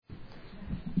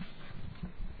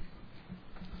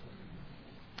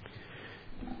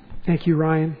Thank you,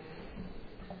 Ryan.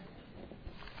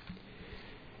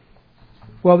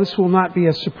 Well, this will not be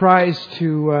a surprise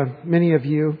to many of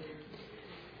you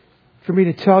for me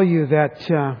to tell you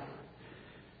that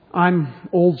I'm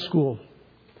old school.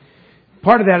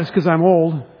 Part of that is because I'm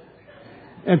old,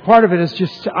 and part of it is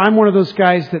just I'm one of those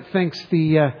guys that thinks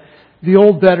the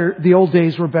old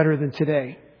days were better than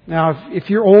today. Now,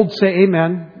 if you're old, say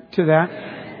amen to that.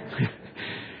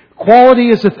 Quality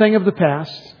is a thing of the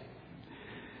past.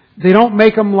 They don't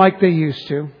make them like they used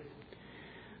to.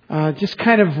 Just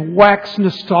kind of wax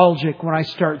nostalgic when I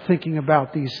start thinking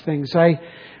about these things.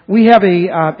 We have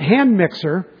a hand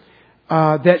mixer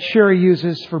that Sherry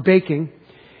uses for baking,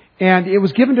 and it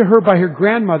was given to her by her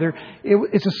grandmother.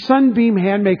 It's a Sunbeam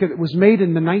hand maker that was made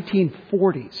in the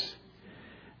 1940s.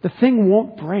 The thing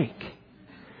won't break.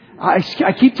 I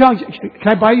keep telling you, can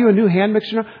I buy you a new hand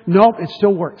mixer now? No, it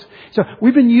still works. So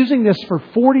we've been using this for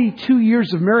 42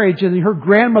 years of marriage, and her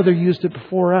grandmother used it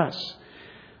before us.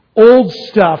 Old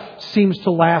stuff seems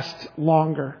to last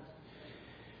longer.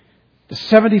 The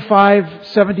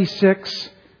 75-76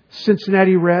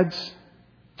 Cincinnati Reds,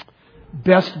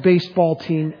 best baseball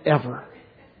team ever.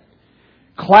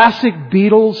 Classic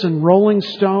Beatles and Rolling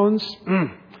Stones,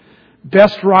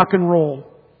 best rock and roll.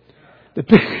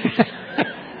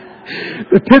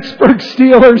 The Pittsburgh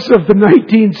Steelers of the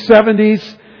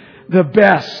 1970s, the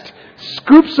best.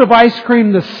 Scoops of ice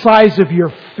cream the size of your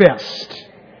fist.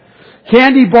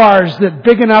 Candy bars that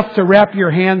big enough to wrap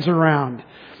your hands around.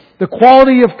 The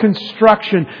quality of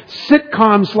construction.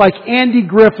 Sitcoms like Andy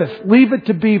Griffith, Leave It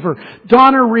to Beaver,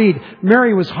 Donna Reed.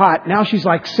 Mary was hot. Now she's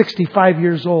like 65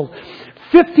 years old.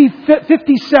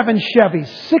 57 Chevys,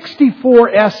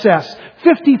 64 SS,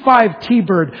 55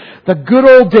 T-Bird. The good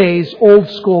old days, old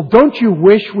school. Don't you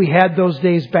wish we had those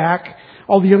days back?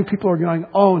 All the young people are going,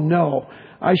 oh no,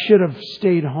 I should have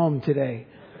stayed home today.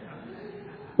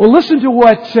 Well, listen to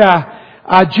what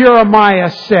Jeremiah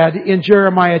said in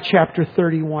Jeremiah chapter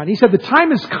 31. He said, the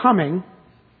time is coming,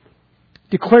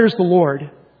 declares the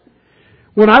Lord,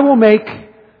 when I will make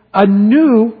a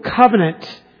new covenant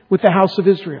with the house of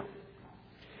Israel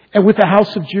and with the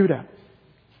house of Judah.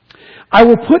 I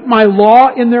will put my law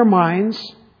in their minds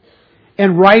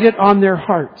and write it on their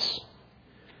hearts.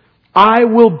 I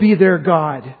will be their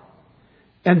God,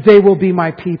 and they will be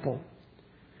my people.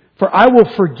 For I will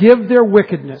forgive their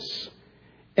wickedness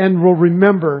and will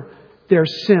remember their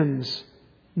sins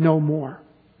no more.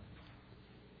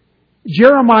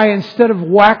 Jeremiah, instead of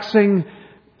waxing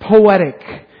poetic,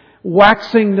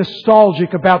 waxing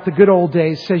nostalgic about the good old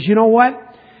days, says, you know what?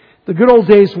 The good old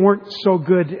days weren't so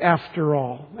good after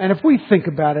all. And if we think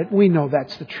about it, we know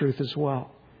that's the truth as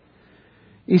well.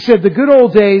 He said the good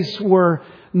old days were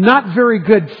not very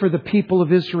good for the people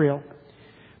of Israel.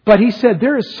 But he said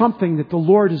there is something that the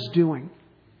Lord is doing.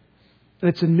 And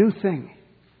it's a new thing.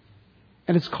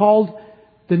 And it's called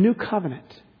the New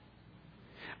Covenant.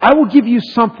 I will give you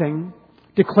something,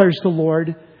 declares the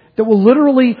Lord, that will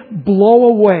literally blow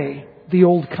away the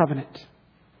old covenant.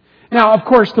 Now, of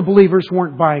course, the believers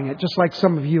weren't buying it, just like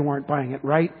some of you aren't buying it,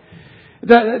 right?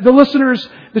 The listeners,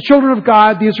 the children of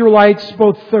God, the Israelites,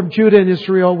 both from Judah and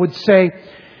Israel, would say,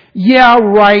 yeah,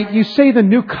 right, you say the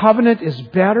New Covenant is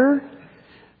better,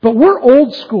 but we're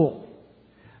old school.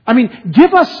 I mean,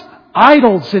 give us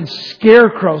idols and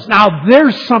scarecrows. Now,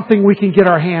 there's something we can get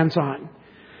our hands on.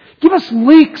 Give us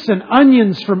leeks and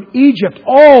onions from Egypt.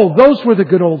 Oh, those were the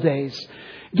good old days.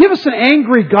 Give us an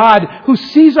angry God who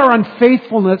sees our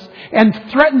unfaithfulness and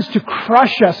threatens to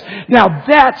crush us. Now,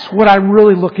 that's what I'm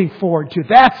really looking forward to.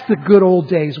 That's the good old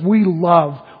days. We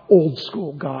love old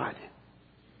school God.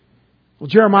 Well,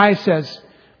 Jeremiah says,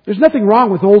 there's nothing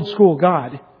wrong with old school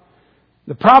God.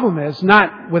 The problem is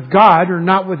not with God or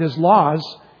not with His laws.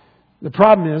 The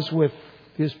problem is with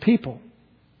His people.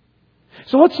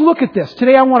 So let's look at this.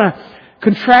 Today I want to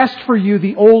contrast for you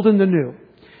the old and the new.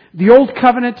 The old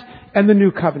covenant and the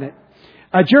new covenant.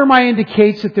 Jeremiah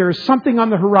indicates that there is something on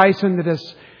the horizon that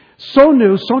is so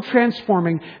new, so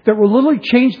transforming, that will literally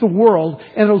change the world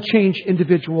and it'll change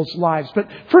individuals' lives. But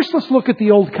first let's look at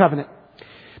the old covenant.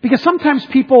 Because sometimes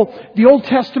people, the Old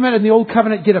Testament and the Old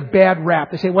Covenant get a bad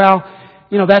rap. They say, well,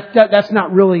 you know, that's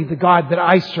not really the God that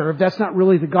I serve. That's not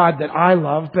really the God that I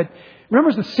love. But remember,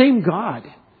 it's the same God.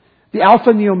 The Alpha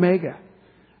and the Omega.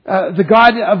 The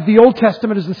God of the Old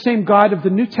Testament is the same God of the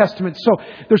New Testament. So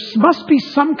there must be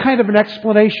some kind of an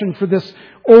explanation for this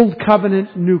Old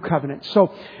Covenant, New Covenant.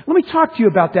 So let me talk to you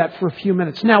about that for a few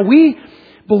minutes. Now, we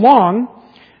belong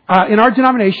in our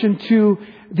denomination to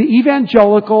the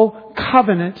Evangelical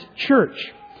Covenant Church.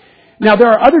 Now, there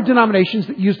are other denominations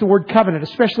that use the word covenant,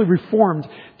 especially Reformed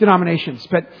denominations.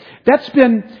 But that's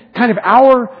been kind of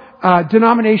our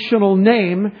denominational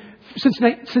name since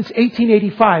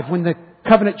 1885 when the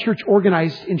Covenant Church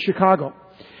organized in Chicago.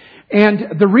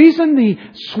 And the reason the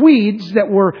Swedes that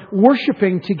were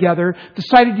worshiping together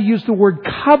decided to use the word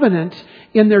covenant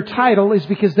in their title is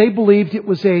because they believed it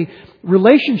was a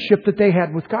relationship that they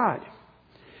had with God.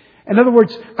 In other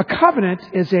words, a covenant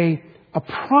is a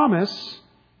promise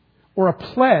or a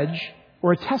pledge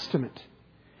or a testament.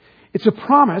 It's a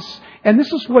promise, and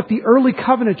this is what the early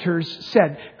covenanters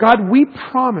said. God, we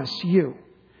promise you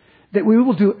that we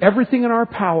will do everything in our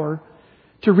power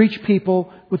to reach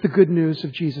people with the good news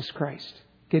of Jesus Christ.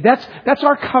 Okay, that's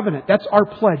our covenant. That's our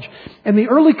pledge. And the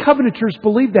early covenanters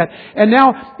believed that. And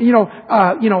now,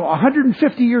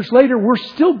 150 years later, we're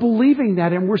still believing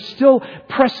that and we're still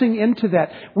pressing into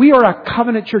that. We are a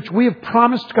covenant church. We have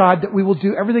promised God that we will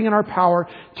do everything in our power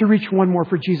to reach one more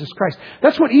for Jesus Christ.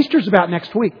 That's what Easter's about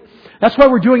next week. That's why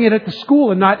we're doing it at the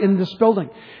school and not in this building.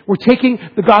 We're taking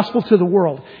the gospel to the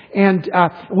world. And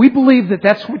we believe that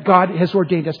that's what God has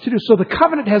ordained us to do. So the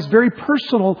covenant has very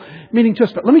personal meaning to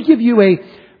us. But let me give you a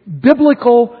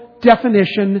biblical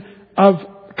definition of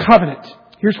covenant.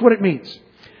 Here's what it means.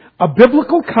 A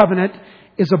biblical covenant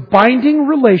is a binding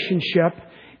relationship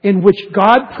in which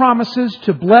God promises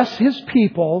to bless His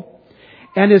people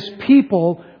and His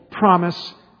people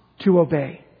promise to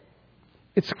obey.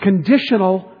 It's a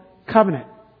conditional covenant.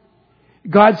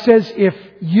 God says, if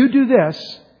you do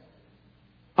this,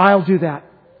 I'll do that.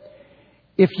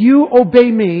 If you obey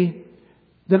me,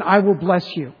 then I will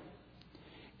bless you.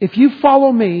 If you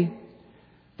follow me,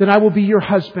 then I will be your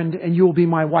husband and you will be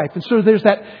my wife. And so there's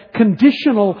that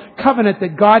conditional covenant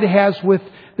that God has with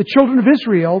the children of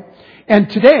Israel and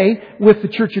today with the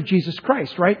Church of Jesus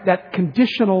Christ, right? That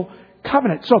conditional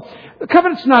covenant. So the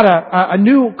covenant's not a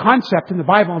new concept in the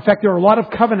Bible. In fact, there are a lot of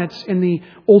covenants in the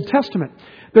Old Testament.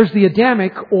 There's the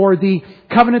Adamic, or the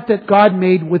covenant that God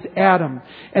made with Adam.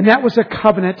 And that was a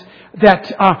covenant that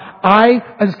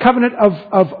a covenant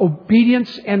of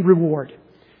obedience and reward.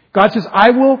 God says,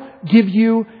 I will give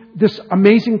you this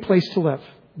amazing place to live.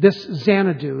 This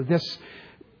Xanadu, this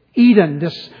Eden,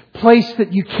 this place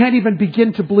that you can't even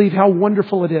begin to believe how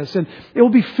wonderful it is. And it will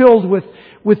be filled with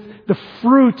the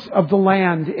fruit of the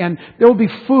land. And there will be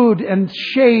food and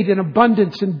shade and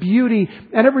abundance and beauty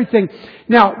and everything.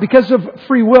 Now, because of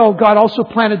free will, God also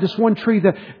planted this one tree,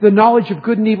 the knowledge of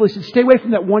good and evil. He said, stay away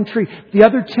from that one tree. The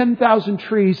other 10,000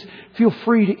 trees, feel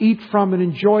free to eat from and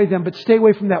enjoy them. But stay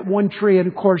away from that one tree. And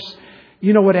of course,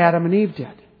 you know what Adam and Eve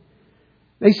did.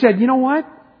 They said, you know what?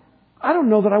 I don't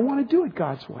know that I want to do it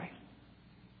God's way.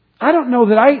 I don't know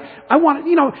that I want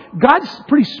to, God's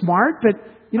pretty smart, but,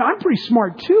 I'm pretty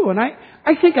smart too. And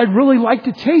I think I'd really like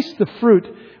to taste the fruit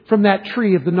from that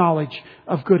tree of the knowledge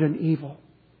of good and evil.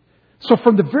 So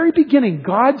from the very beginning,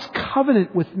 God's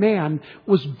covenant with man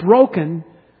was broken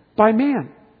by man.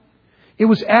 It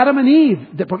was Adam and Eve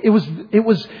that broke. It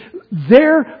was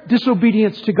their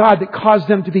disobedience to God that caused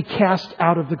them to be cast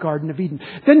out of the Garden of Eden.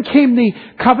 Then came the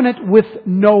covenant with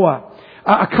Noah,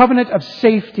 a covenant of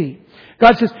safety.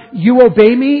 God says, you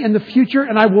obey me in the future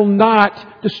and I will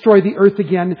not destroy the earth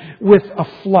again with a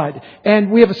flood. And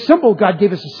we have a symbol. God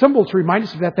gave us a symbol to remind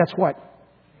us of that. That's what?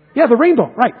 Yeah, the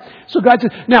rainbow. Right. So God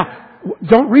says, now,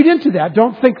 don't read into that.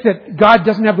 Don't think that God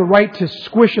doesn't have the right to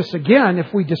squish us again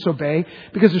if we disobey,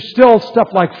 because there's still stuff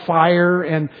like fire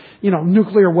and,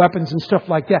 nuclear weapons and stuff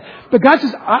like that. But God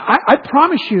says, I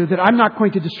promise you that I'm not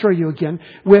going to destroy you again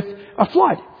with a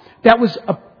flood. That was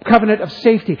a covenant of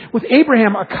safety. With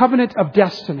Abraham, a covenant of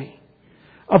destiny,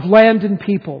 of land and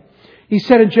people. He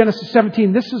said in Genesis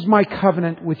 17, this is my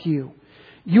covenant with you.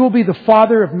 You will be the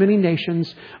father of many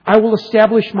nations. I will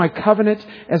establish my covenant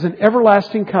as an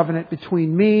everlasting covenant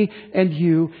between me and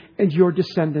you and your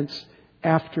descendants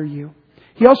after you.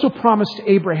 He also promised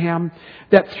Abraham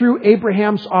that through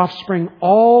Abraham's offspring,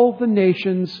 all the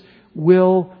nations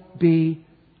will be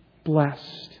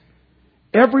blessed.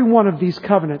 Every one of these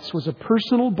covenants was a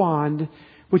personal bond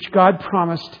which God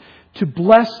promised to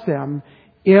bless them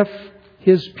if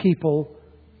His people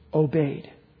obeyed.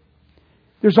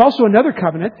 There's also another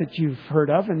covenant that you've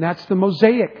heard of, and that's the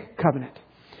Mosaic covenant.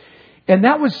 And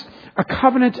that was a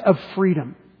covenant of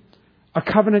freedom, a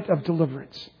covenant of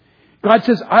deliverance. God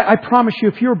says, I promise you,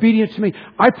 if you're obedient to me,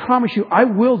 I promise you, I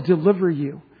will deliver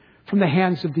you from the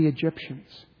hands of the Egyptians.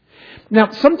 Now,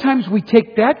 sometimes we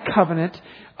take that covenant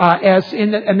out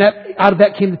of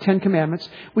that came the Ten Commandments.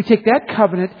 We take that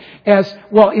covenant as,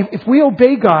 well, if we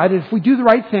obey God, if we do the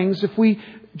right things, if we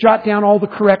jot down all the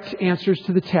correct answers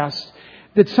to the test,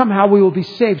 that somehow we will be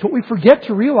saved. What we forget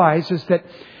to realize is that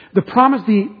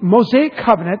the Mosaic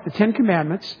covenant, the Ten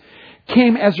Commandments,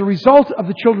 came as a result of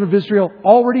the children of Israel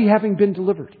already having been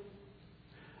delivered.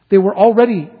 They were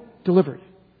already delivered.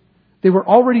 They were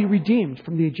already redeemed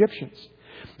from the Egyptians.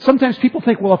 Sometimes people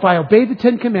think, well, if I obey the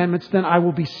Ten Commandments, then I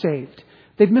will be saved.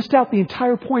 They've missed out the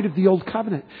entire point of the Old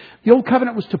Covenant. The Old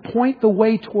Covenant was to point the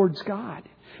way towards God.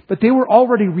 But they were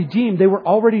already redeemed. They were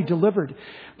already delivered.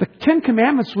 The Ten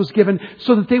Commandments was given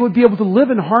so that they would be able to live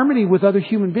in harmony with other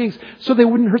human beings, so they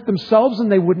wouldn't hurt themselves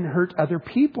and they wouldn't hurt other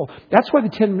people. That's why the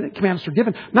Ten Commandments were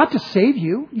given. Not to save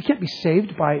you. You can't be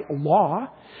saved by law.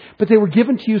 But they were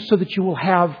given to you so that you will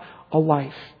have a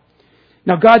life.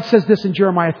 Now God says this in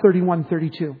Jeremiah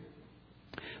 31:32.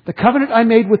 The covenant I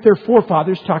made with their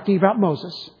forefathers, talking about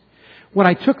Moses, when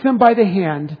I took them by the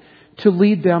hand to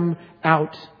lead them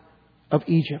out of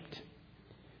Egypt.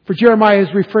 For Jeremiah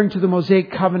is referring to the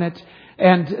Mosaic covenant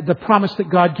and the promise that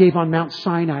God gave on Mount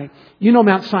Sinai. You know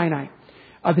Mount Sinai,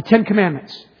 the Ten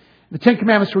Commandments. The Ten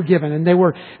Commandments were given, and they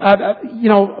were,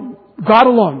 God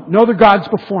alone, no other gods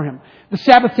before Him. The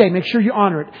Sabbath day, make sure you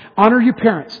honor it. Honor your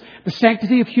parents. The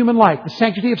sanctity of human life, the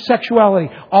sanctity of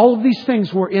sexuality, all of these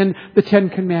things were in the Ten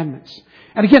Commandments.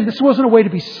 And again, this wasn't a way to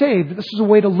be saved. This was a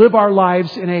way to live our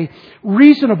lives in a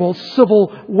reasonable,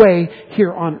 civil way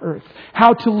here on earth.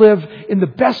 How to live in the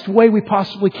best way we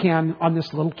possibly can on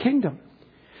this little kingdom.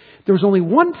 There was only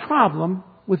one problem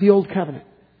with the Old Covenant.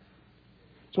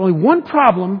 There's only one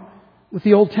problem with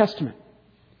the Old Testament.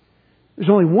 There's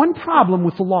only one problem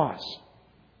with the laws.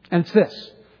 And it's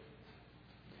this.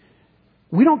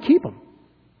 We don't keep them.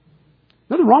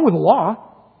 Nothing wrong with the law.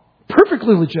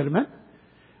 Perfectly legitimate.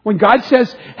 When God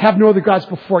says, have no other gods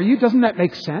before you, doesn't that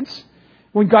make sense?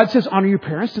 When God says, honor your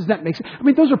parents, does that make sense? I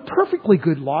mean, those are perfectly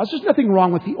good laws. There's nothing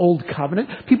wrong with the Old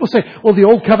Covenant. People say, well, the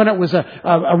Old Covenant was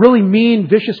a really mean,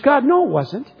 vicious God. No, it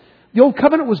wasn't. The Old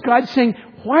Covenant was God saying,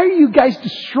 why are you guys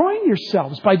destroying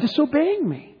yourselves by disobeying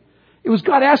me? It was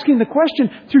God asking the question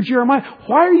through Jeremiah,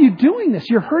 why are you doing this?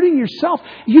 You're hurting yourself.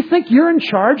 You think you're in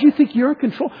charge. You think you're in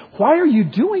control. Why are you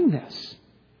doing this?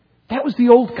 That was the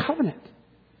Old Covenant.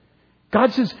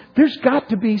 God says, there's got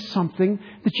to be something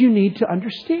that you need to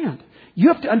understand. You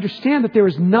have to understand that there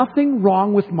is nothing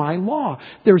wrong with my law.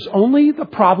 There's only the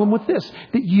problem with this,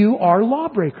 that you are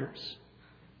lawbreakers.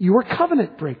 You are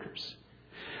covenant breakers.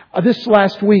 This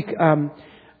last week,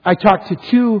 I talked to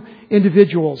two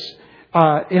individuals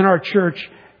in our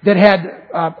church that had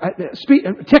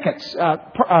tickets,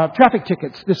 traffic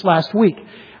tickets this last week.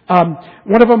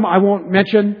 One of them I won't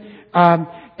mention,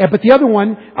 but the other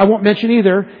one I won't mention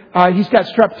either. He's got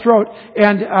strep throat,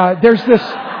 and there's this,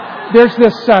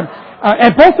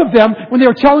 and both of them, when they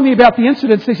were telling me about the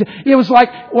incidents, they said it was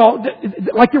like, well,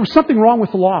 like there was something wrong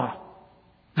with the law.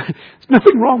 There's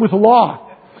nothing wrong with the law.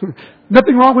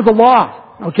 Nothing wrong with the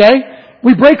law. Okay,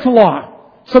 we break the law.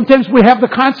 Sometimes we have the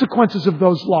consequences of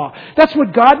those laws. That's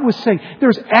what God was saying.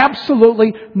 There's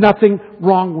absolutely nothing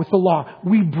wrong with the law.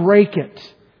 We break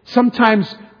it.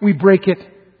 Sometimes we break it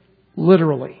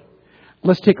literally.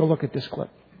 Let's take a look at this clip.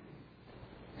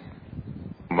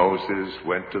 Moses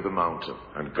went to the mountain,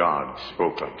 and God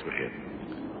spoke unto him.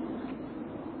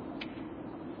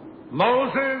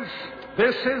 Moses,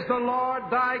 this is the Lord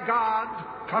thy God,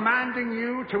 commanding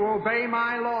you to obey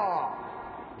my law.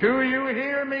 Do you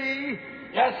hear me?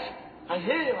 Yes, I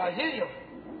hear you.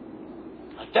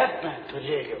 A deaf man could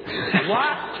hear you.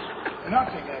 What?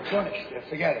 Nothing, I finished.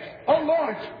 Forget it. Oh,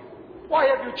 Lord, why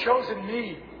have you chosen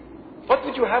me? What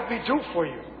would you have me do for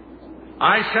you?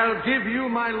 I shall give you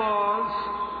my laws,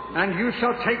 and you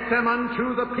shall take them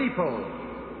unto the people.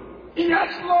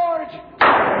 Yes, Lord.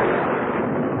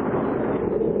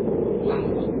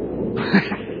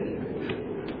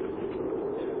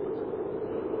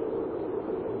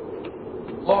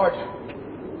 Lord,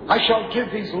 I shall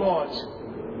give these laws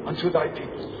unto thy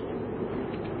people.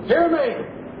 Hear me.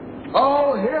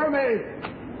 Oh, hear me.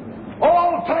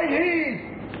 Oh, take heed.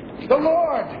 The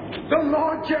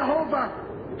Lord Jehovah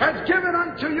has given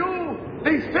unto you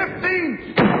these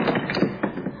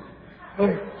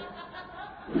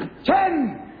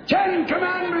 10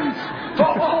 commandments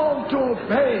for all to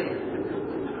obey.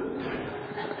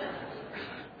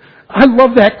 I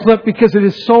love that clip because it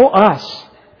is so us.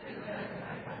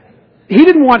 He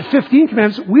didn't want 15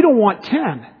 commandments. We don't want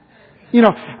 10. You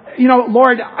know,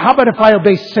 Lord, how about if I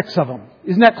obey 6 of them?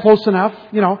 Isn't that close enough?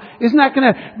 Isn't that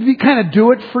going to kind of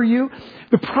do it for you?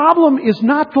 The problem is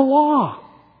not the law.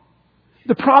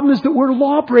 The problem is that we're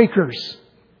lawbreakers.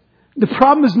 The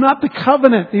problem is not the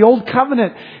covenant, the old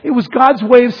covenant. It was God's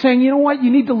way of saying, you know what?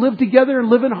 You need to live together and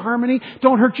live in harmony.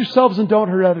 Don't hurt yourselves and don't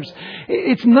hurt others.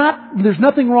 There's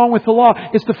nothing wrong with the law.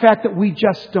 It's the fact that we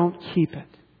just don't keep it.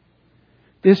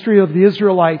 The history of the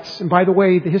Israelites, and by the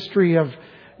way, the history of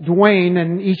Dwayne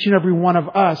and each and every one of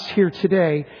us here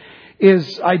today,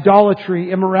 is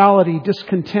idolatry, immorality,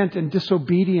 discontent, and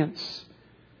disobedience.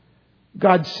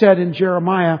 God said in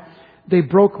Jeremiah, they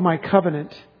broke my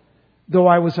covenant, though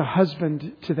I was a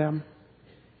husband to them.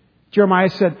 Jeremiah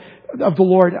said of the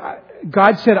Lord,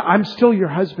 God said, I'm still your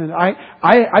husband.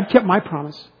 I've kept my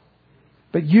promise.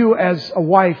 But you as a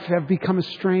wife have become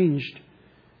estranged.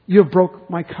 You have broke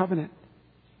my covenant.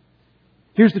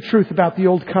 Here's the truth about the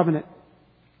old covenant.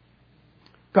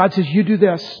 God says, you do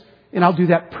this, and I'll do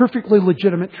that. Perfectly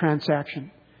legitimate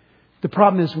transaction. The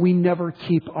problem is we never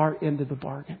keep our end of the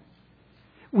bargain.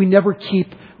 We never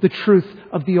keep the truth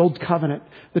of the old covenant,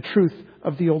 the truth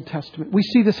of the Old Testament. We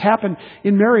see this happen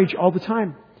in marriage all the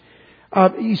time.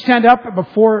 You stand up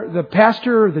before the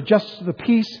pastor or the justice of the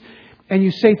peace, and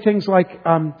you say things like,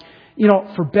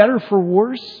 for better, for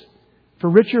worse, for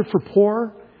richer, for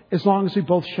poor, as long as we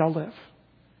both shall live.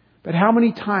 But how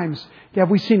many times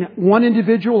have we seen one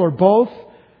individual or both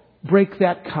break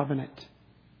that covenant,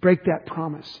 break that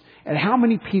promise? And how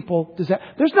many people does that?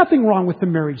 There's nothing wrong with the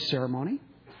marriage ceremony.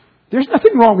 There's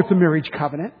nothing wrong with the marriage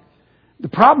covenant. The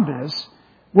problem is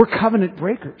we're covenant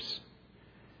breakers.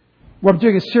 Well, I'm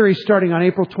doing a series starting on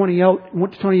April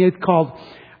 28th called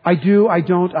I Do, I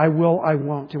Don't, I Will, I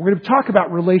Won't. And we're going to talk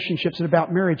about relationships and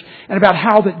about marriage and about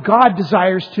how that God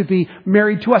desires to be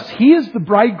married to us. He is the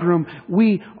bridegroom.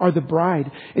 We are the bride.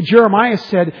 And Jeremiah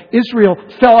said Israel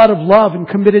fell out of love and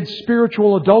committed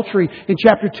spiritual adultery. In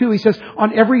chapter 2, he says,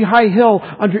 on every high hill,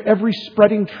 under every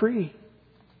spreading tree.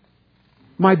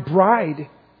 My bride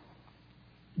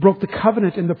broke the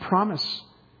covenant and the promise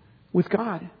with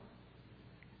God.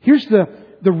 Here's the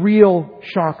real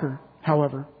shocker,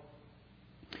 however.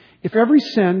 If every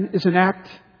sin is an act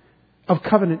of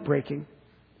covenant breaking,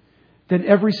 then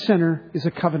every sinner is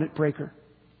a covenant breaker.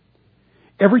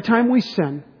 Every time we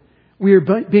sin, we are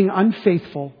being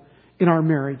unfaithful in our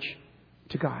marriage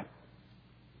to God.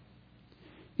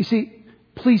 You see,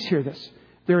 please hear this.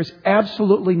 There is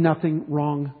absolutely nothing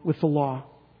wrong with the law.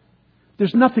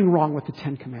 There's nothing wrong with the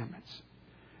Ten Commandments.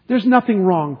 There's nothing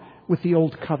wrong with the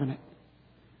Old Covenant.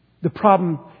 The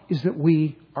problem is that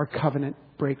we are covenant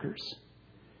breakers.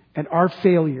 And our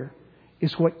failure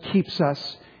is what keeps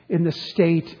us in the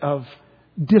state of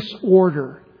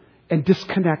disorder and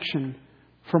disconnection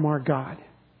from our God.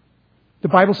 The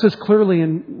Bible says clearly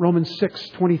in Romans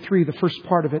 6:23, the first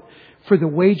part of it, for the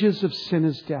wages of sin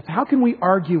is death. How can we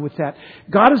argue with that?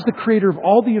 God is the creator of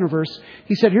all the universe.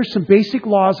 He said, here's some basic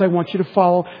laws I want you to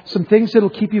follow, some things that will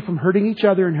keep you from hurting each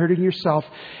other and hurting yourself.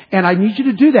 And I need you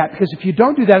to do that, because if you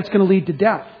don't do that, it's going to lead to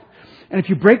death. And if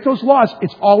you break those laws,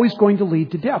 it's always going to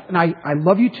lead to death. And I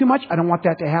love you too much. I don't want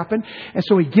that to happen. And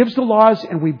so He gives the laws,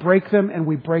 and we break them, and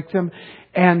we break them.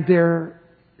 And there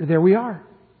we are.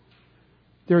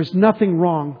 There is nothing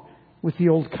wrong with the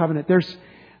Old Covenant. There's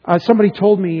somebody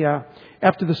told me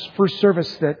after this first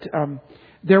service that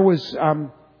there was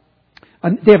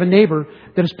they have a neighbor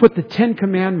that has put the Ten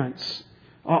Commandments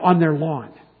on their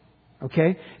lawn.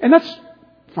 Okay, and that's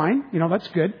fine. That's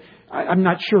good. I'm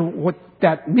not sure what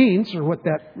that means or what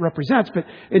that represents, but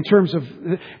in terms of,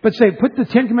 but say put the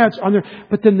Ten Commandments on there,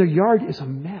 but then their yard is a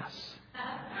mess.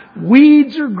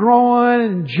 Weeds are growing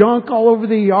and junk all over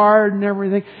the yard and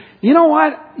everything. You know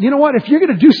what? If you're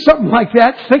going to do something like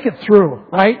that, think it through,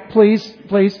 right? Please.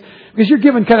 Because you're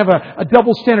given kind of a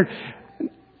double standard.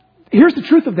 Here's the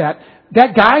truth of that.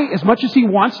 That guy, as much as he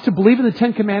wants to believe in the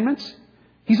Ten Commandments,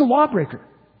 he's a lawbreaker.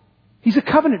 He's a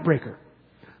covenant breaker.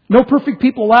 No perfect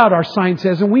people allowed, our sign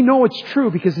says, and we know it's true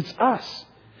because it's us.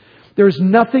 There's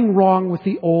nothing wrong with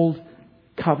the old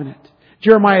covenant.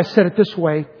 Jeremiah said it this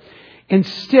way,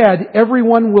 instead,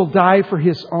 everyone will die for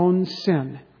his own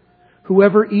sin.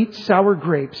 Whoever eats sour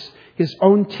grapes, his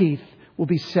own teeth will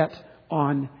be set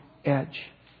on edge.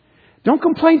 Don't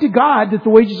complain to God that the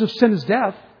wages of sin is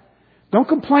death. Don't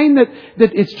complain that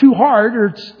it's too hard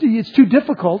or it's too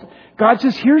difficult. God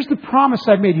says, here's the promise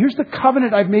I've made. Here's the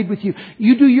covenant I've made with you.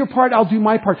 You do your part, I'll do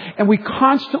my part. And we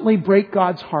constantly break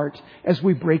God's heart as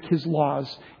we break His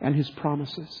laws and His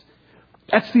promises.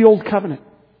 That's the old covenant.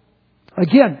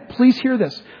 Again, please hear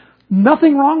this.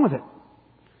 Nothing wrong with it.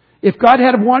 If God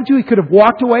had wanted to, He could have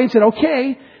walked away and said,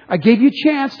 okay, I gave you a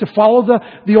chance to follow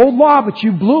the old law, but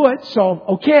you blew it. So,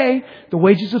 okay, the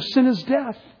wages of sin is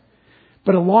death.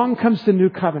 But along comes the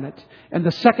new covenant. And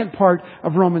the second part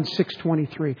of Romans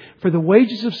 6:23. For the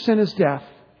wages of sin is death,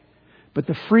 but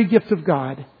the free gift of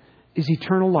God is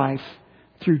eternal life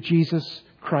through Jesus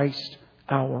Christ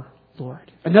our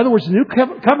Lord. In other words, the new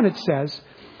covenant says,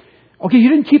 okay, you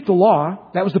didn't keep the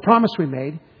law. That was the promise we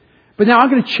made. But now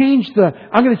I'm going to change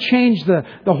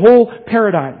the whole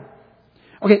paradigm.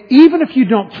 Okay, even if you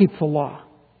don't keep the law,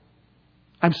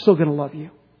 I'm still going to love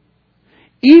you.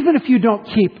 Even if you don't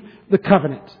keep the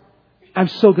covenant, I'm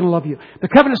still going to love you. The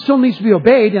covenant still needs to be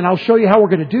obeyed, and I'll show you how we're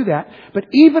going to do that. But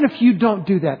even if you don't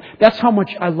do that, that's how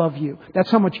much I love you.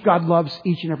 That's how much God loves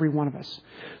each and every one of us.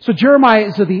 So Jeremiah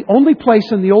is the only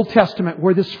place in the Old Testament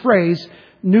where this phrase,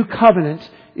 New Covenant,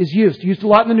 is used. Used a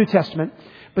lot in the New Testament,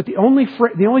 but the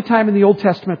only time in the Old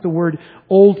Testament the word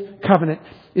Old Covenant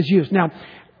is used. Now,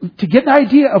 to get an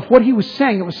idea of what he was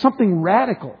saying, it was something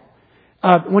radical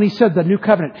when he said the New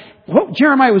Covenant. What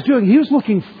Jeremiah was doing, he was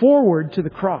looking forward to the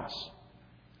cross.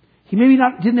 He maybe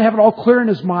didn't have it all clear in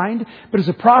his mind, but as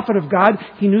a prophet of God,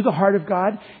 he knew the heart of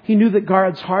God. He knew that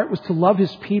God's heart was to love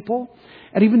His people.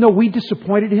 And even though we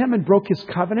disappointed Him and broke His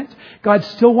covenant, God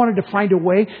still wanted to find a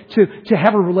way to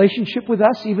have a relationship with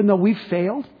us, even though we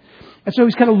failed. And so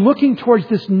He's kind of looking towards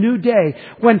this new day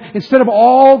when instead of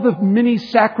all the many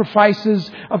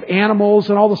sacrifices of animals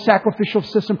and all the sacrificial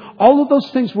system, all of those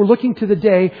things were looking to the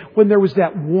day when there was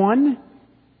that one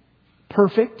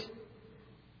perfect,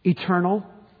 eternal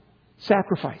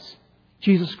sacrifice.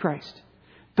 Jesus Christ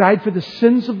died for the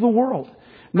sins of the world.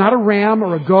 Not a ram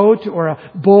or a goat or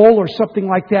a bull or something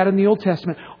like that in the Old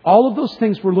Testament. All of those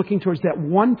things were looking towards that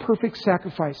one perfect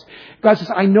sacrifice. God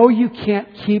says, I know you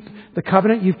can't keep the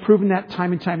covenant. You've proven that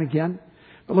time and time again.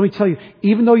 But let me tell you,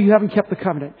 even though you haven't kept the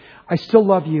covenant, I still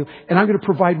love you. And I'm going to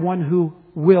provide one who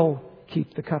will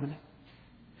keep the covenant.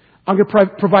 I'm going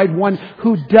to provide one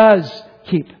who does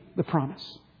keep the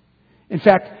promise. In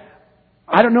fact,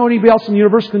 I don't know anybody else in the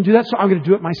universe who can do that, so I'm going to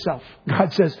do it myself.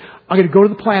 God says, I'm going to go to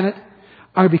the planet,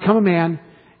 I'm going to become a man,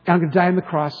 and I'm going to die on the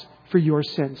cross for your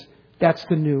sins. That's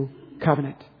the New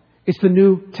Covenant. It's the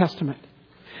New Testament.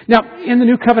 Now, in the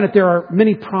New Covenant, there are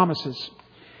many promises.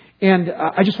 And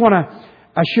I just want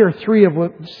to share three of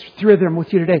them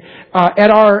with you today.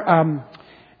 At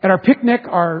our picnic,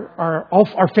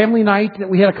 our family night that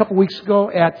we had a couple weeks ago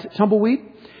at Tumbleweed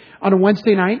on a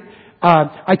Wednesday night,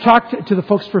 I talked to the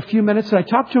folks for a few minutes, and I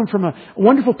talked to them from a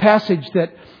wonderful passage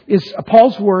that is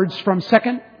Paul's words from 2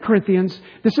 Corinthians.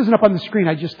 This isn't up on the screen.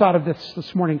 I just thought of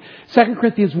this morning. 2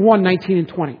 Corinthians 1, 19 and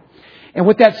 20. And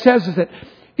what that says is that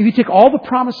if you take all the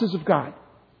promises of God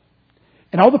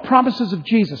and all the promises of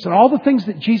Jesus and all the things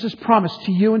that Jesus promised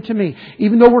to you and to me,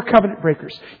 even though we're covenant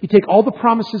breakers, you take all the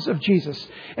promises of Jesus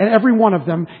and every one of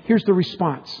them, here's the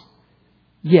response.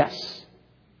 Yes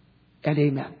and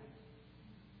amen.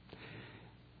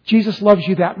 Jesus loves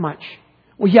you that much.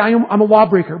 Well, yeah, I'm a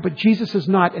lawbreaker, but Jesus is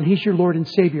not, and He's your Lord and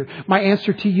Savior. My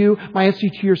answer to you, my answer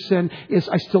to your sin is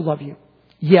I still love you.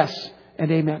 Yes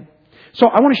and amen. So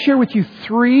I want to share with you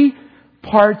three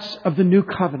parts of the New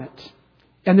Covenant,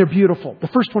 and they're beautiful. The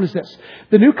first one is this.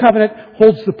 The New Covenant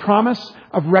holds the promise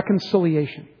of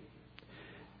reconciliation.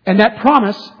 And that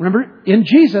promise, remember, in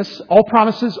Jesus, all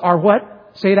promises are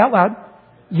what? Say it out loud.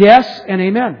 Yes and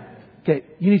amen. Okay,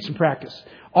 you need some practice.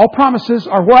 All promises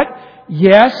are what?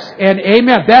 Yes and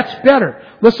amen. That's better.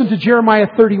 Listen to Jeremiah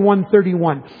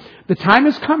 31:31. The time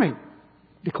is coming,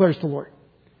 declares the Lord,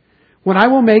 when I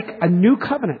will make a new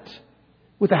covenant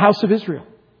with the house of Israel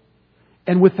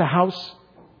and with the house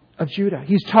of Judah.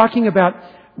 He's talking about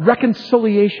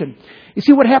reconciliation. You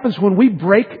see what happens when we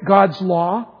break God's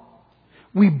law?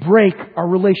 We break our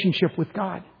relationship with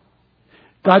God.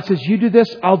 God says, you do this,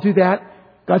 I'll do that.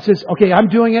 God says, okay, I'm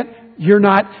doing it. You're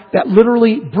not. That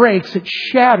literally breaks, it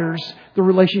shatters the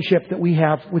relationship that we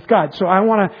have with God. So I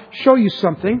want to show you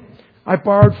something I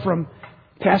borrowed from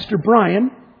Pastor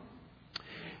Brian.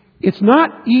 It's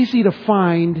not easy to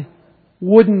find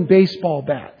wooden baseball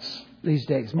bats these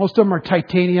days. Most of them are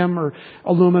titanium or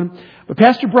aluminum. But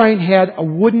Pastor Brian had a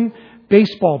wooden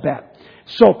baseball bat.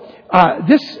 So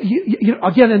this,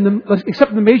 again,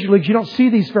 except in the major leagues, you don't see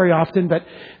these very often. But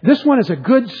this one is a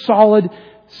good, solid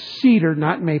cedar,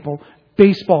 not maple,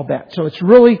 baseball bat. So it's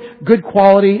really good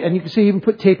quality, and you can see he even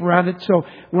put tape around it. So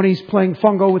when he's playing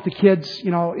fungo with the kids,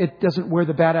 it doesn't wear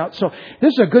the bat out. So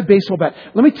this is a good baseball bat.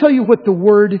 Let me tell you what the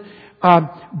word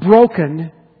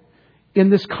broken in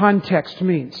this context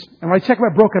means. And when I talk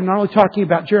about broken, I'm not only talking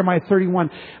about Jeremiah 31,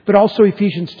 but also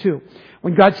Ephesians 2.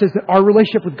 When God says that our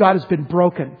relationship with God has been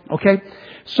broken. Okay?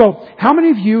 So how many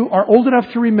of you are old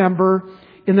enough to remember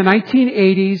in the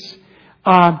 1980s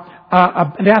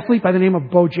an athlete by the name of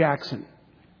Bo Jackson?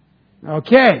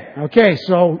 Okay.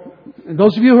 So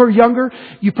those of you who are younger,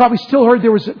 you probably still heard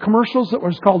there was commercials that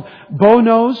was called Bo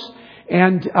Knows.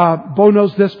 And Bo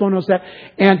knows this, Bo knows that.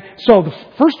 And so the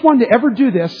first one to ever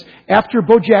do this, after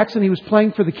Bo Jackson, he was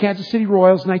playing for the Kansas City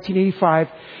Royals in 1985.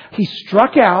 He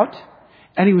struck out,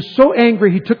 and he was so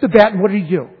angry, he took the bat, and what did he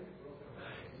do?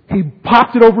 He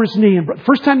popped it over his knee. And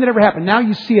first time that ever happened. Now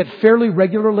you see it fairly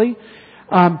regularly.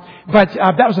 But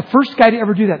that was the first guy to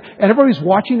ever do that. And everybody was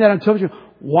watching that on television.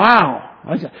 Wow.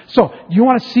 So, you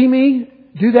want to see me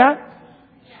do that?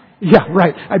 Yeah,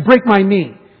 right. I break my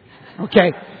knee.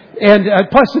 Okay. And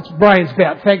plus it's Brian's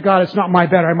bet. Thank God it's not my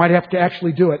bet. I might have to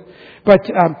actually do it. But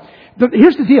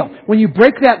here's the deal. When you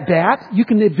break that bat, you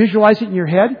can visualize it in your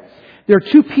head. There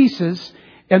are two pieces,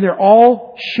 and they're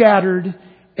all shattered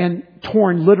and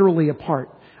torn literally apart.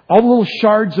 All the little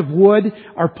shards of wood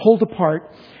are pulled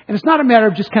apart. And it's not a matter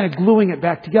of just kind of gluing it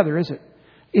back together, is it?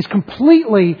 It's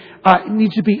completely,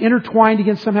 needs to be intertwined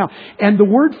again somehow. And the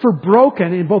word for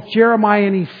broken in both Jeremiah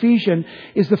and Ephesians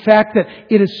is the fact that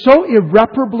it is so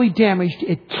irreparably damaged,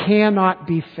 it cannot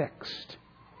be fixed.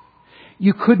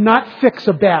 You could not fix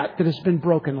a bat that has been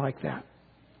broken like that.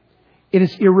 It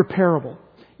is irreparable.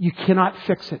 You cannot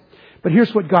fix it. But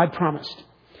here's what God promised.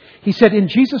 He said, in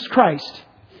Jesus Christ,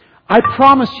 I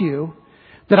promise you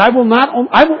that I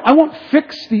won't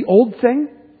fix the old thing,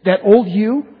 that old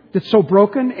you that's so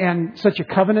broken and such a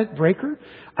covenant breaker.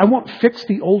 I won't fix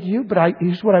the old you, but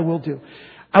here's what I will do.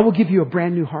 I will give you a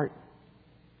brand new heart.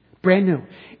 Brand new.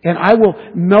 And I will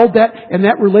meld that, and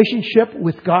that relationship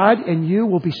with God and you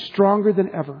will be stronger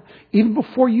than ever. Even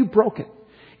before you broke it,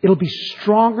 it'll be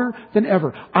stronger than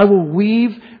ever. I will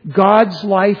weave God's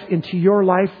life into your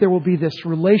life. There will be this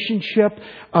relationship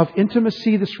of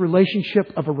intimacy, this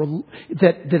relationship of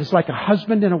that is like a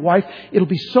husband and a wife. It'll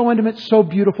be so intimate, so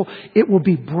beautiful. It will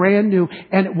be brand new,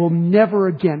 and it will never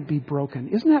again be broken.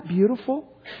 Isn't that beautiful?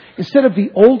 Instead of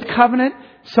the old covenant,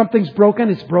 something's broken,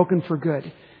 it's broken for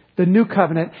good. The new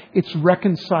covenant, it's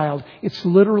reconciled. It's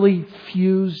literally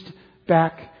fused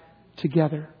back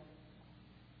together.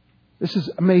 This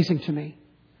is amazing to me.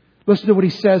 Listen to what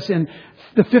he says in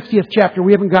the 50th chapter.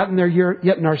 We haven't gotten there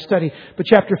yet in our study, but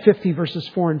chapter 50, verses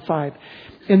 4 and 5.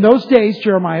 In those days,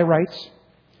 Jeremiah writes,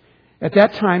 at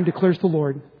that time, declares the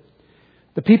Lord,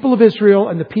 the people of Israel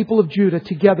and the people of Judah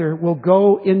together will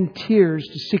go in tears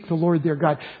to seek the Lord their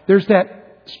God. There's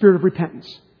that spirit of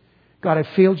repentance. God, I've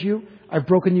failed you. I've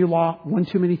broken your law one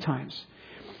too many times.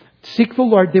 Seek the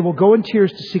Lord. They will go in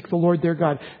tears to seek the Lord their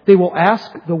God. They will ask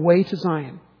the way to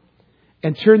Zion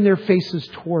and turn their faces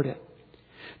toward it.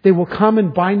 They will come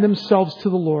and bind themselves to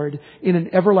the Lord in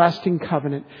an everlasting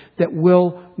covenant that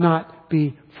will not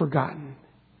be forgotten.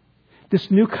 This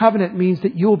new covenant means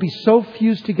that you will be so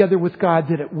fused together with God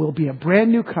that it will be a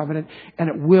brand new covenant and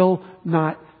it will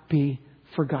not be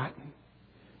forgotten.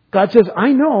 God says,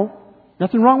 I know,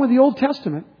 nothing wrong with the Old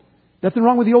Testament, nothing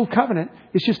wrong with the Old Covenant.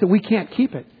 It's just that we can't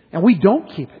keep it, and we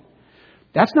don't keep it.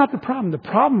 That's not the problem. The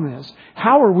problem is,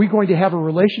 how are we going to have a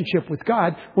relationship with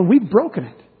God when we've broken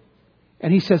it?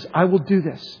 And He says, I will do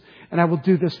this. And I will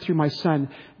do this through my Son,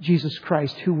 Jesus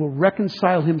Christ, who will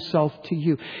reconcile Himself to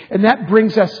you. And that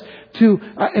brings us to,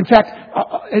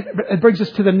 it brings us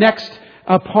to the next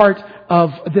part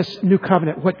of this new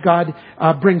covenant, what God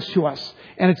brings to us.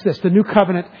 And it's this. The new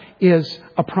covenant is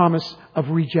a promise of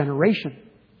regeneration.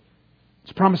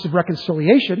 It's a promise of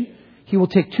reconciliation. He will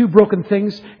take two broken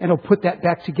things and He'll put that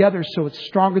back together so it's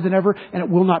stronger than ever and it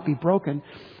will not be broken.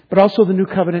 But also the new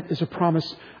covenant is a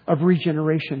promise of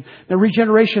regeneration. Now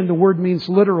regeneration, the word means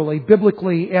literally,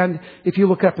 biblically, and if you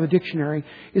look up in the dictionary,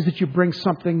 is that you bring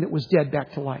something that was dead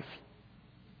back to life.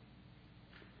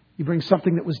 You bring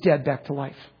something that was dead back to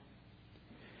life.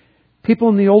 People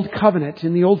in the Old Covenant,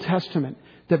 in the Old Testament,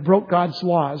 that broke God's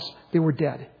laws, they were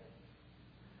dead.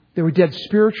 They were dead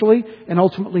spiritually, and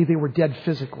ultimately they were dead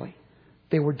physically.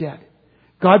 They were dead.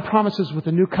 God promises with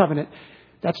the new covenant,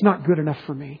 that's not good enough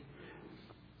for me.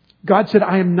 God said,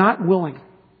 I am not willing.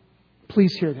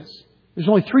 Please hear this. There's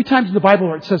only 3 times in the Bible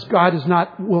where it says God is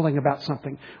not willing about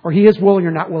something, or He is willing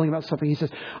or not willing about something. He says,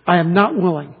 I am not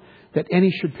willing that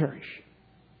any should perish,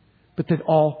 but that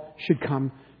all should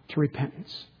come to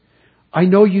repentance. I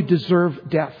know you deserve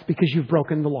death because you've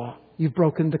broken the law. You've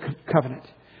broken the covenant.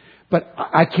 But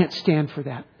I can't stand for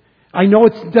that. I know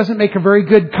it doesn't make a very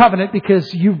good covenant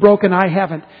because you've broken, I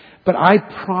haven't. But I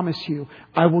promise you,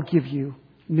 I will give you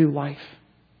new life.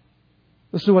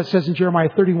 Listen to what it says in Jeremiah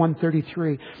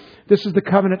 31:33. This is the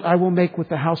covenant I will make with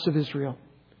the house of Israel.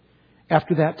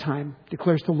 After that time,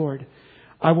 declares the Lord,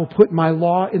 I will put my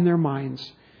law in their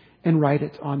minds and write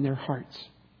it on their hearts.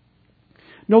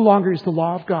 No longer is the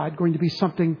law of God going to be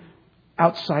something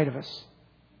outside of us.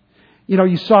 You know,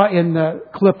 you saw in the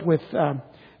clip with,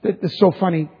 that's so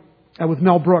funny, with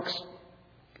Mel Brooks,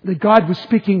 that God was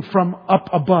speaking from up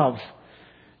above.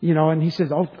 You know, and He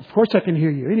says, oh, of course I can hear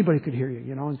you. Anybody could hear you,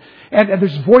 you know. And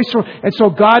there's voice. And so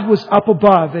God was up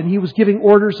above and He was giving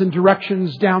orders and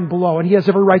directions down below. And He has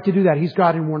every right to do that. He's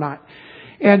God and we're not.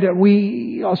 And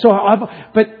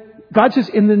but God says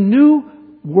in the new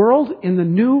world, in the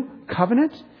new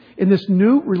covenant, in this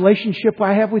new relationship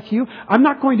I have with you, I'm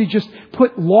not going to just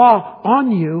put law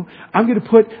on you. I'm going to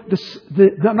put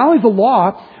not only the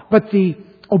law, but the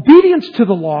obedience to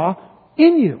the law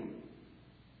in you.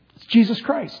 It's Jesus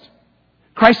Christ.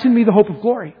 Christ in me, the hope of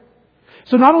glory.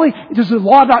 So not only does the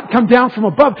law not come down from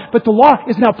above, but the law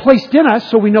is now placed in us,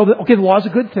 so we know that, okay, the law is a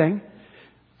good thing.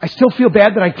 I still feel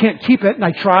bad that I can't keep it, and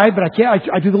I tried, but I can't.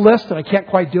 I do the list, and I can't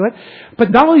quite do it.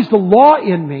 But not only is the law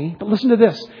in me, but listen to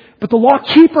this, but the law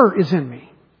keeper is in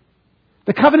me.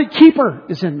 The covenant keeper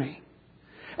is in me.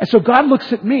 And so God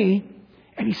looks at me,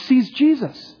 and He sees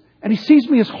Jesus. And He sees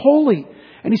me as holy.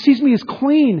 And He sees me as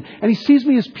clean. And He sees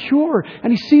me as pure.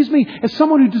 And He sees me as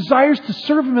someone who desires to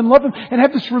serve Him and love Him and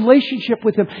have this relationship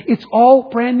with Him. It's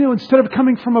all brand new. Instead of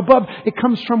coming from above, it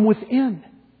comes from within.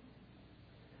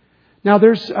 Now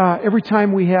there's, every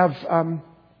time we have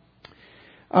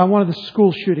one of the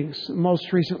school shootings,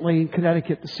 most recently in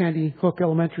Connecticut, the Sandy Hook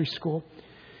Elementary School,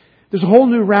 there's a whole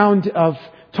new round of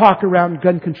talk around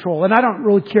gun control. And I don't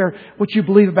really care what you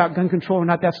believe about gun control or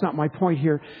not. That's not my point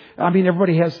here. I mean,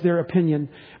 everybody has their opinion.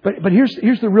 But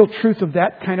here's the real truth of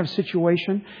that kind of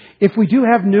situation. If we do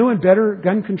have new and better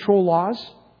gun control laws,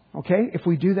 okay, if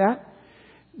we do that,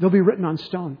 they'll be written on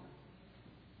stone.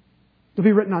 They'll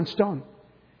be written on stone.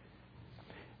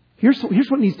 Here's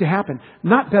what needs to happen.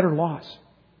 Not better laws.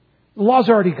 The law's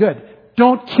already good.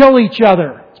 Don't kill each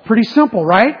other. It's pretty simple,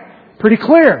 right? Pretty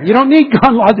clear. You don't need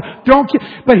gun laws. Don't kill.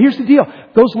 But here's the deal.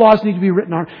 Those laws need to be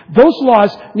written on. Those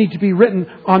laws need to be written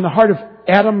on the heart of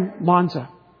Adam Lanza,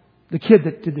 the kid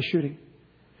that did the shooting.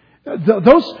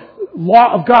 Those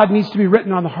law of God needs to be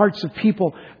written on the hearts of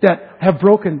people that have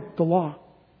broken the law.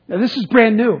 Now, this is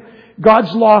brand new.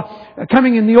 God's law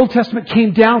coming in the Old Testament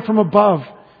came down from above.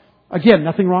 Again,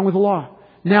 nothing wrong with the law.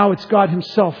 Now it's God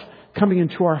Himself coming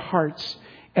into our hearts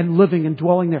and living and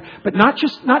dwelling there. But not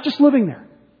just living there.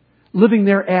 Living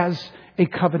there as a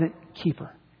covenant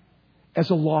keeper. As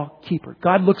a law keeper.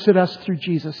 God looks at us through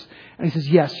Jesus and He says,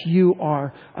 yes, you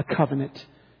are a covenant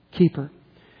keeper.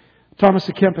 Thomas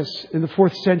à Kempis in the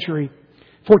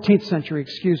 14th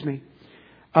century,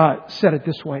 said it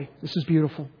this way. This is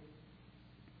beautiful.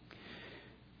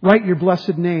 Write your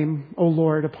blessed name, O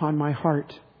Lord, upon my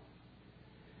heart,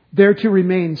 there to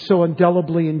remain so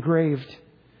indelibly engraved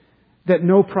that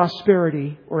no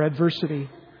prosperity or adversity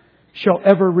shall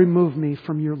ever remove me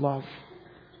from your love.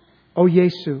 O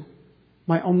Yesu,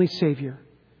 my only Savior,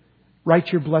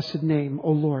 write your blessed name,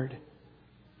 O Lord,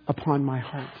 upon my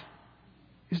heart.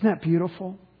 Isn't that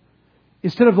beautiful?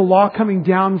 Instead of the law coming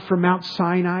down from Mount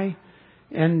Sinai,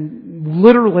 and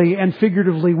literally and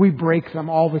figuratively we break them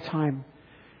all the time,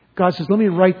 God says, let me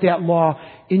write that law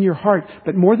in your heart.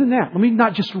 But more than that, let me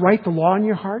not just write the law in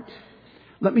your heart.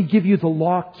 Let me give you the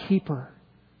law keeper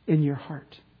in your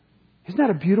heart. Isn't that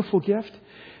a beautiful gift?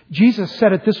 Jesus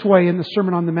said it this way in the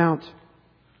Sermon on the Mount.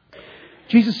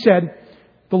 Jesus said,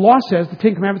 the law says, the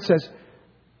Ten Commandments says,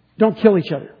 don't kill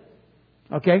each other.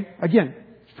 Okay? Again,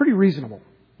 it's pretty reasonable,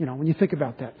 when you think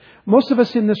about that. Most of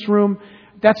us in this room,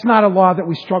 that's not a law that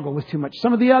we struggle with too much.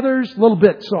 Some of the others, a little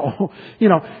bit. So,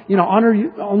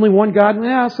 honor only one God.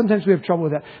 Yeah, sometimes we have trouble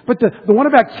with that. But the one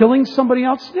about killing somebody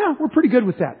else, yeah, we're pretty good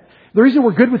with that. The reason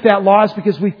we're good with that law is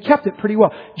because we've kept it pretty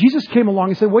well. Jesus came along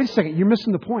and said, wait a second, you're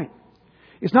missing the point.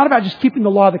 It's not about just keeping the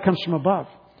law that comes from above.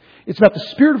 It's about the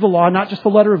spirit of the law, not just the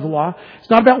letter of the law. It's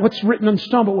not about what's written on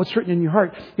stone, but what's written in your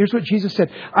heart. Here's what Jesus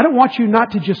said. I don't want you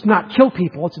not to just not kill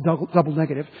people. It's a double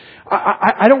negative.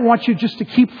 I don't want you just to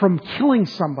keep from killing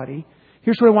somebody.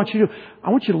 Here's what I want you to do.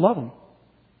 I want you to love them.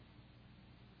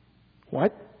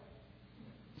 What?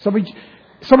 Somebody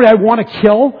I want to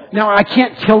kill. Now I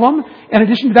can't kill them. In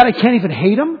addition to that, I can't even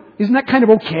hate them. Isn't that kind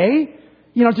of okay?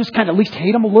 Just kind of at least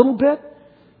hate them a little bit.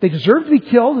 They deserve to be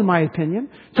killed, in my opinion.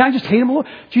 Can I just hate them a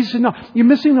little? Jesus said, no, you're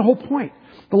missing the whole point.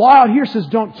 The law out here says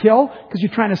don't kill because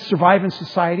you're trying to survive in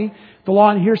society. The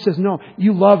law in here says, no,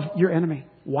 you love your enemy.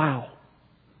 Wow.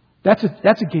 That's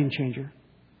a game changer.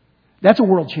 That's a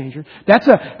world changer. That's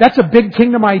a big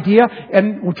kingdom idea,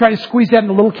 and we're trying to squeeze that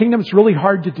in a little kingdom. It's really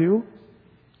hard to do.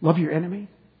 Love your enemy.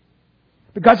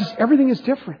 But God says everything is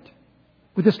different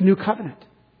with this new covenant.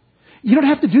 You don't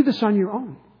have to do this on your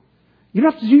own. You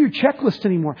don't have to do your checklist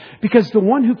anymore because the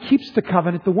one who keeps the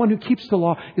covenant, the one who keeps the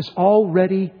law is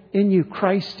already in you.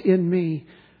 Christ in me,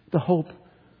 the hope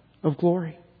of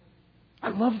glory.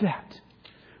 I love that.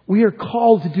 We are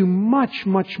called to do much,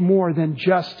 much more than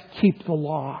just keep the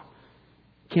law.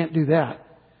 Can't do that.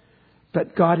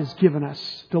 But God has given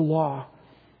us the law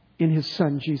in His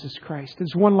Son, Jesus Christ.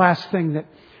 There's one last thing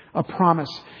a promise.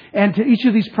 And to each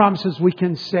of these promises we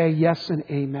can say yes and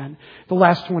amen. The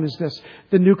last one is this.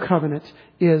 The new covenant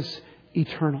is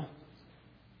eternal.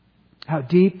 How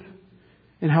deep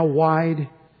and how wide,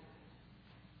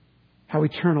 how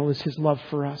eternal is His love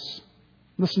for us.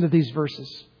 Listen to these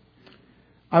verses.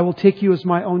 I will take you as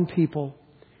my own people,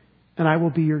 and I will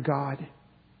be your God.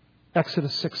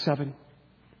 Exodus 6:7.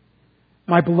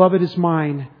 My beloved is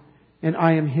mine, and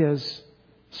I am His.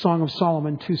 Song of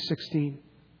Solomon 2:16.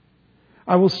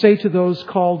 I will say to those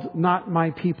called not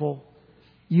my people,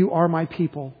 you are my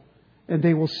people. And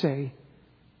they will say,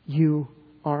 you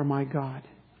are my God.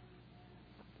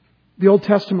 The Old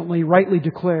Testament rightly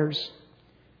declares,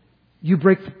 you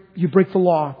break the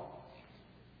law.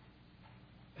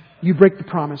 You break the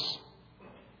promise.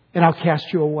 And I'll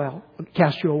cast you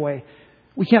away.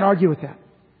 We can't argue with that.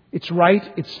 It's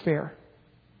right. It's fair.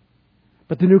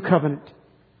 But the new covenant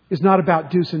is not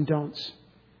about do's and don'ts.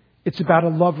 It's about a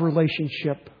love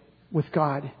relationship with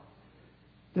God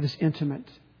that is intimate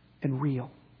and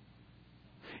real.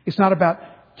 It's not about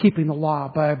keeping the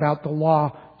law, but about the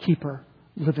law keeper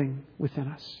living within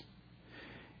us.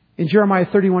 In Jeremiah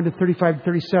 31 to 35 to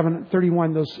 37,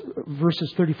 31, those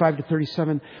verses 35 to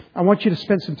 37, I want you to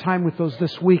spend some time with those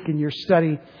this week in your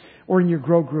study or in your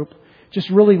grow group, just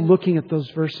really looking at those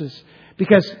verses.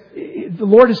 Because the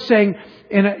Lord is saying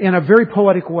in a very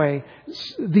poetic way,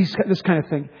 this kind of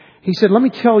thing. He said, let me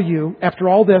tell you, after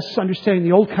all this, understanding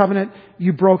the old covenant,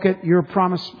 you broke it, you're a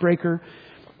promise breaker.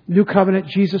 New covenant,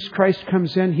 Jesus Christ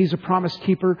comes in, He's a promise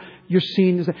keeper. You're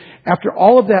seen. After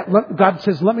all of that, God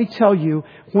says, let me tell you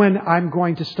when I'm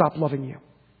going to stop loving you.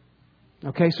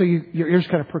 Okay, so your ears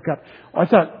kind of perk up. Oh, I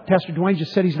thought Pastor Dwayne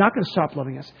just said He's not going to stop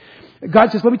loving us.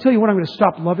 God says, let me tell you when I'm going to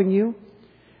stop loving you.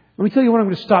 Let me tell you when I'm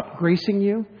going to stop gracing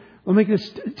you. Let me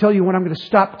tell you when I'm going to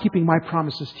stop keeping my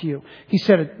promises to you. He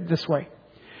said it this way.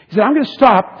 He said, I'm going to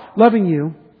stop loving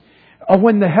you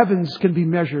when the heavens can be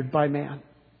measured by man.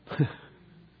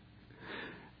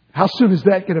 How soon is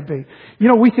that going to be? You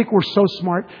know, we think we're so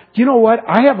smart. Do you know what?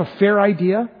 I have a fair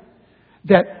idea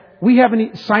that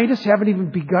scientists haven't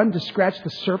even begun to scratch the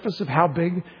surface of how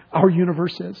big our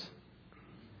universe is.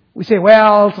 We say,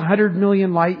 well, it's 100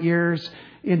 million light years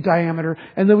in diameter.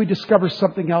 And then we discover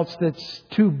something else that's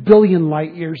 2 billion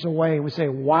light years away. And we say,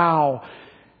 wow.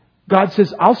 God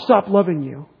says, I'll stop loving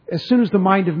you as soon as the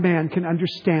mind of man can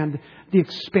understand the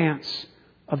expanse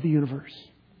of the universe.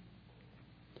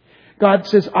 God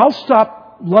says, I'll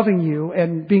stop loving you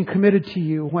and being committed to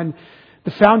you when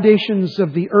the foundations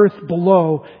of the earth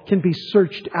below can be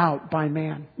searched out by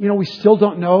man. You know, we still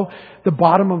don't know the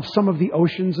bottom of some of the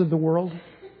oceans of the world.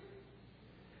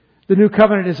 The new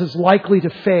covenant is as likely to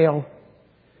fail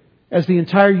as the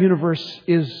entire universe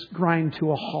is grind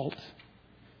to a halt.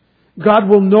 God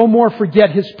will no more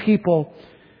forget His people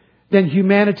than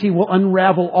humanity will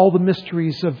unravel all the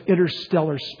mysteries of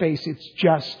interstellar space. It's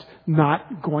just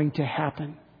not going to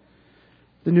happen.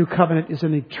 The new covenant is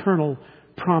an eternal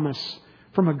promise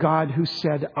from a God who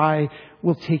said, I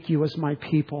will take you as my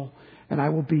people and I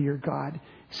will be your God.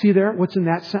 See there? What's in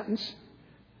that sentence?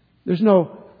 There's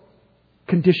no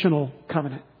conditional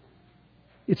covenant.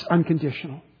 It's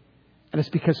unconditional. And it's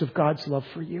because of God's love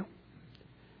for you.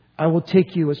 I will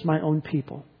take you as my own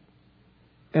people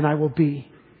and I will be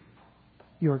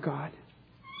your God.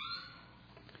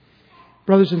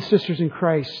 Brothers and sisters in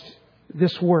Christ,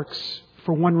 this works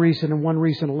for one reason and one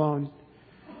reason alone.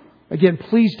 Again,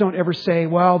 please don't ever say,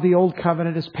 well, the Old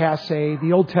Covenant is passé.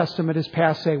 The Old Testament is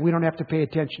passé. We don't have to pay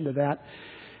attention to that.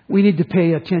 We need to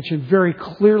pay attention very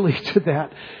clearly to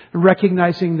that,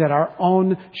 recognizing that our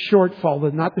own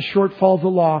shortfall, not the shortfall of the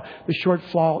law, the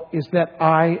shortfall is that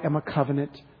I am a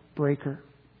covenant breaker.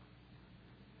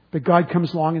 But God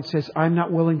comes along and says, I'm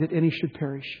not willing that any should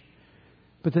perish,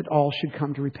 but that all should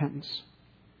come to repentance.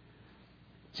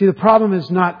 See, the problem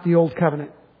is not the Old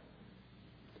Covenant.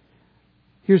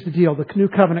 Here's the deal. The new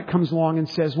covenant comes along and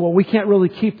says, well, we can't really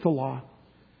keep the law,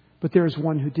 but there is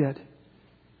one who did.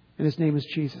 And His name is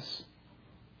Jesus.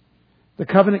 The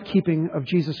covenant keeping of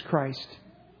Jesus Christ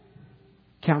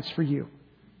counts for you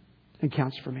and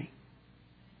counts for me.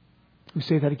 Let me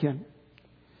say that again.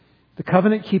 The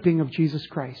covenant keeping of Jesus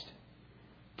Christ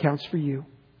counts for you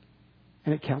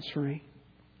and it counts for me.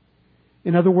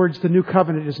 In other words, the new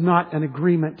covenant is not an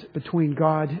agreement between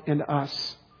God and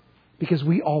us because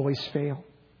we always fail.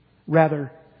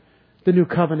 Rather, the new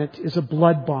covenant is a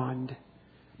blood bond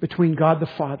between God the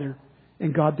Father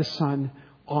and God the Son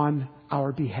on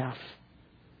our behalf.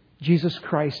 Jesus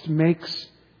Christ makes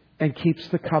and keeps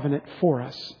the covenant for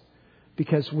us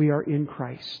because we are in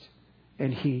Christ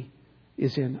and He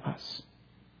is in us.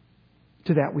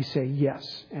 To that we say yes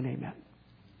and amen.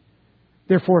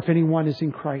 Therefore, if anyone is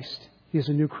in Christ, he is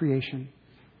a new creation.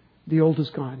 The old is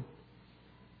gone.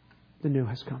 The new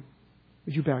has come.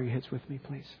 Would you bow your heads with me,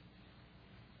 please?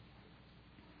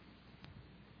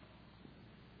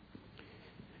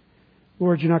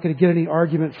 Lord, you're not going to get any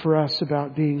argument for us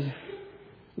about being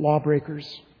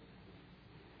lawbreakers.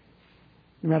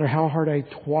 No matter how hard I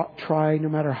try, no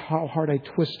matter how hard I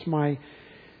twist my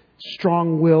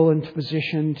strong will into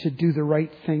position to do the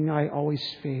right thing, I always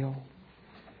fail.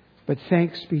 But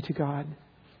thanks be to God,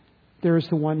 there is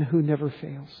the one who never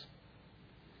fails.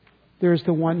 There is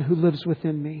the one who lives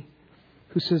within me,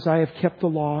 who says, I have kept the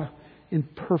law in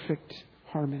perfect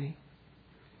harmony.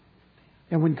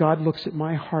 And when God looks at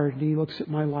my heart and He looks at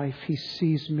my life, He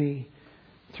sees me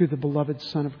through the beloved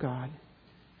Son of God,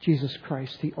 Jesus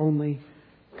Christ, the only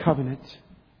covenant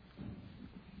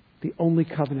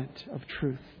of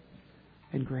truth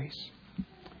and grace.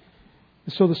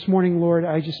 And so this morning, Lord,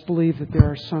 I just believe that there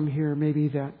are some here maybe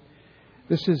that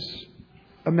this is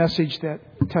a message that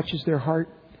touches their heart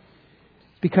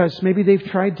because maybe they've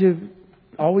tried to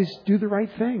always do the right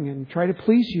thing and try to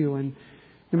please You, and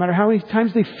no matter how many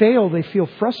times they fail, they feel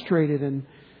frustrated and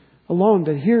alone.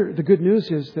 But here, the good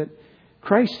news is that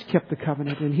Christ kept the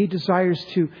covenant, and He desires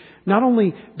to not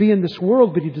only be in this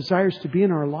world, but He desires to be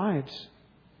in our lives,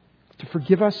 to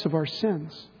forgive us of our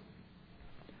sins,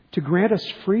 to grant us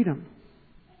freedom,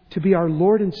 to be our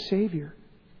Lord and Savior,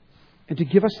 and to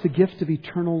give us the gift of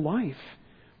eternal life.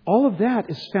 All of that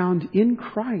is found in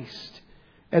Christ,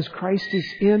 as Christ is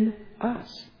in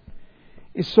us.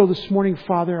 And so this morning,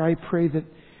 Father, I pray that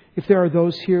if there are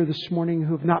those here this morning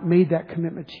who have not made that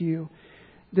commitment to You,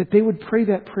 that they would pray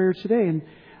that prayer today. And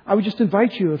I would just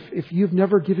invite you, if you've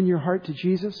never given your heart to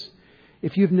Jesus,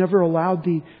 if you've never allowed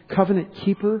the covenant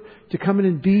keeper to come in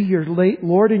and be your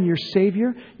Lord and your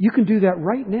Savior, you can do that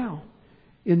right now,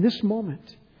 in this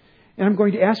moment. And I'm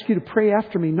going to ask you to pray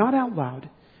after me, not out loud,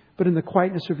 but in the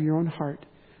quietness of your own heart,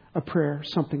 a prayer,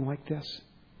 something like this.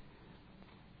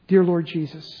 Dear Lord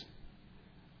Jesus,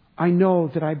 I know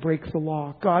that I break the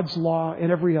law, God's law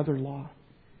and every other law.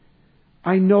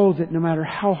 I know that no matter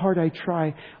how hard I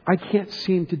try, I can't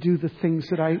seem to do the things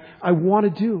that I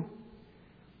want to do.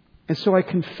 And so I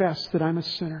confess that I'm a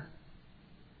sinner.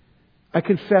 I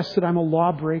confess that I'm a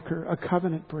lawbreaker, a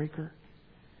covenant breaker.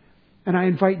 And I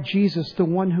invite Jesus, the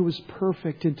one who is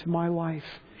perfect, into my life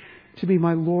to be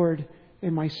my Lord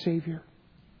and my Savior.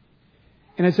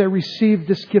 And as I receive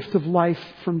this gift of life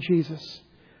from Jesus,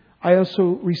 I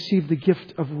also receive the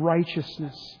gift of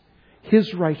righteousness,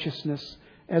 His righteousness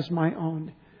as my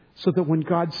own, so that when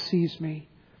God sees me,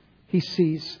 He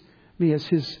sees me as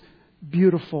His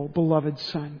beautiful, beloved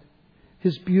Son,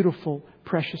 His beautiful,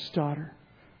 precious daughter.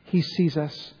 He sees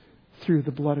us through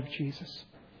the blood of Jesus.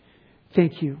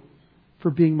 Thank You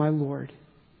for being my Lord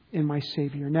and my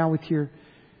Savior. Now, with your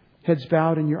heads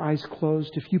bowed and your eyes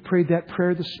closed, if you prayed that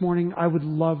prayer this morning, I would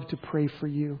love to pray for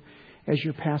you as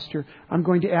your pastor. I'm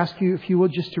going to ask you, if you will,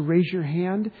 just to raise your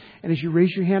hand. And as you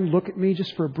raise your hand, look at me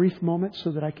just for a brief moment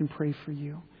so that I can pray for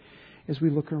you as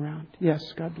we look around. Yes,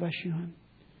 God bless you, hon.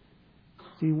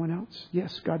 Anyone else?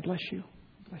 Yes, God bless you.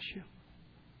 Bless you.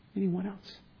 Anyone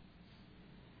else?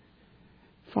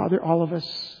 Father, all of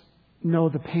us know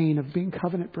the pain of being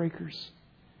covenant breakers.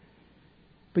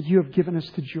 But You have given us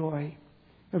the joy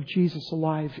of Jesus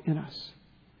alive in us.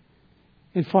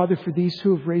 And Father, for these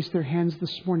who have raised their hands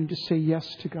this morning to say yes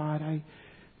to God, I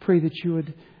pray that You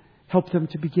would help them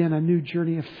to begin a new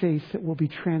journey of faith that will be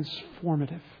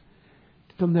transformative.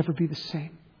 They'll never be the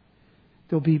same.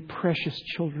 They'll be precious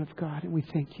children of God, and we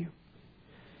thank You.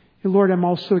 And Lord, I'm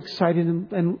also excited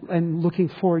and looking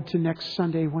forward to next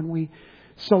Sunday when we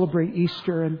celebrate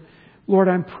Easter. And Lord,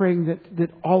 I'm praying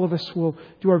that all of us will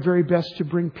do our very best to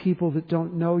bring people that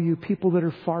don't know You, people that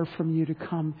are far from You, to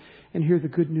come and hear the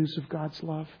good news of God's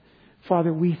love.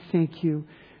 Father, we thank You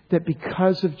that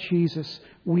because of Jesus,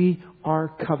 we are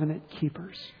covenant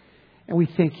keepers. And we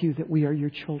thank You that we are Your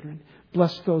children.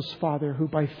 Bless those, Father, who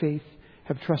by faith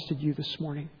have trusted You this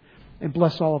morning. And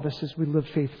bless all of us as we live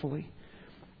faithfully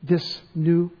this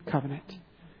new covenant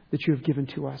that You have given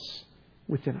to us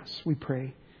within us. We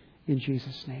pray in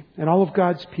Jesus' name. And all of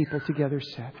God's people together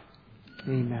said,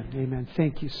 Amen. Amen.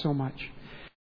 Thank you so much.